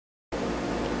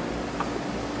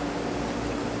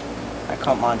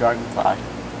can't mind dragonfly.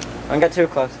 Don't get too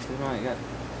close because we might get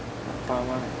far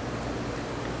away.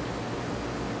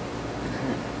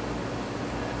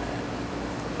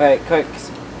 Wait, quick.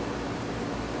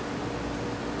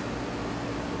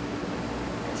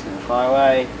 It's gonna fly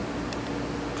away.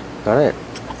 Got it.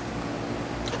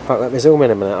 Right, let me zoom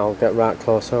in a minute, I'll get right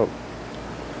close up.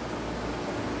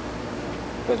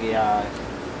 Boogie eye.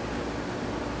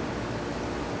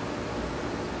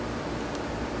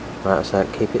 Right, a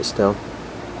sec, keep it still.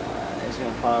 It's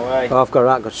gonna fly away. Oh, I've got a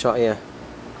right good shot here.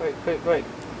 Quick, quick, quick.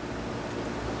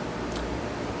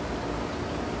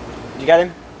 Did you get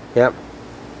him? Yep.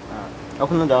 Right.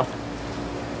 Open the door.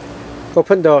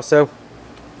 Open door, Sue.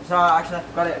 It's alright, actually.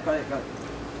 Got it, got it, got it.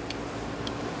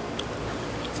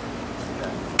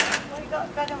 What you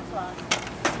got, dragonfly?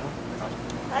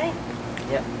 Hey?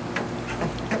 Yep.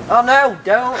 Oh no,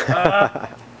 don't! Ah.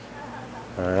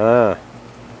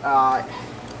 Alright.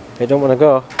 You don't want to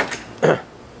go?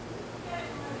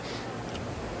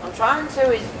 I'm trying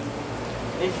to,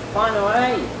 he's flying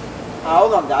away. Oh,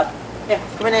 hold on, Dad. Yeah,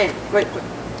 coming in. Quick, quick.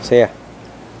 See ya.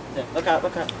 Yeah, look out,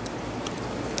 look out.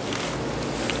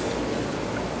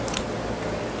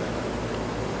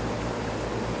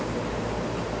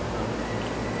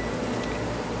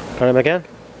 Got him again?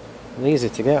 They're easy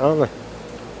to get, aren't they?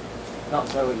 Not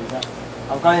so easy.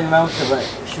 I've got him motor, but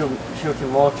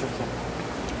shooting more tricky.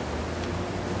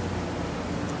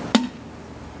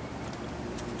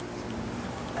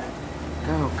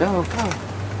 Go, go, go.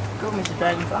 Go, Mr.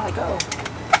 Dragonfly, go.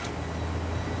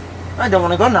 I don't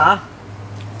want to go now.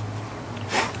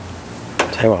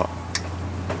 Tell you what.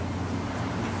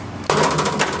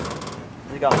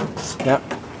 He's gone. Yep.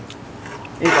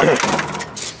 He's gone.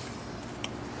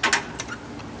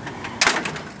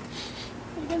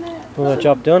 Another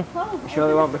job done. You sure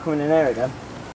they won't be coming in here again?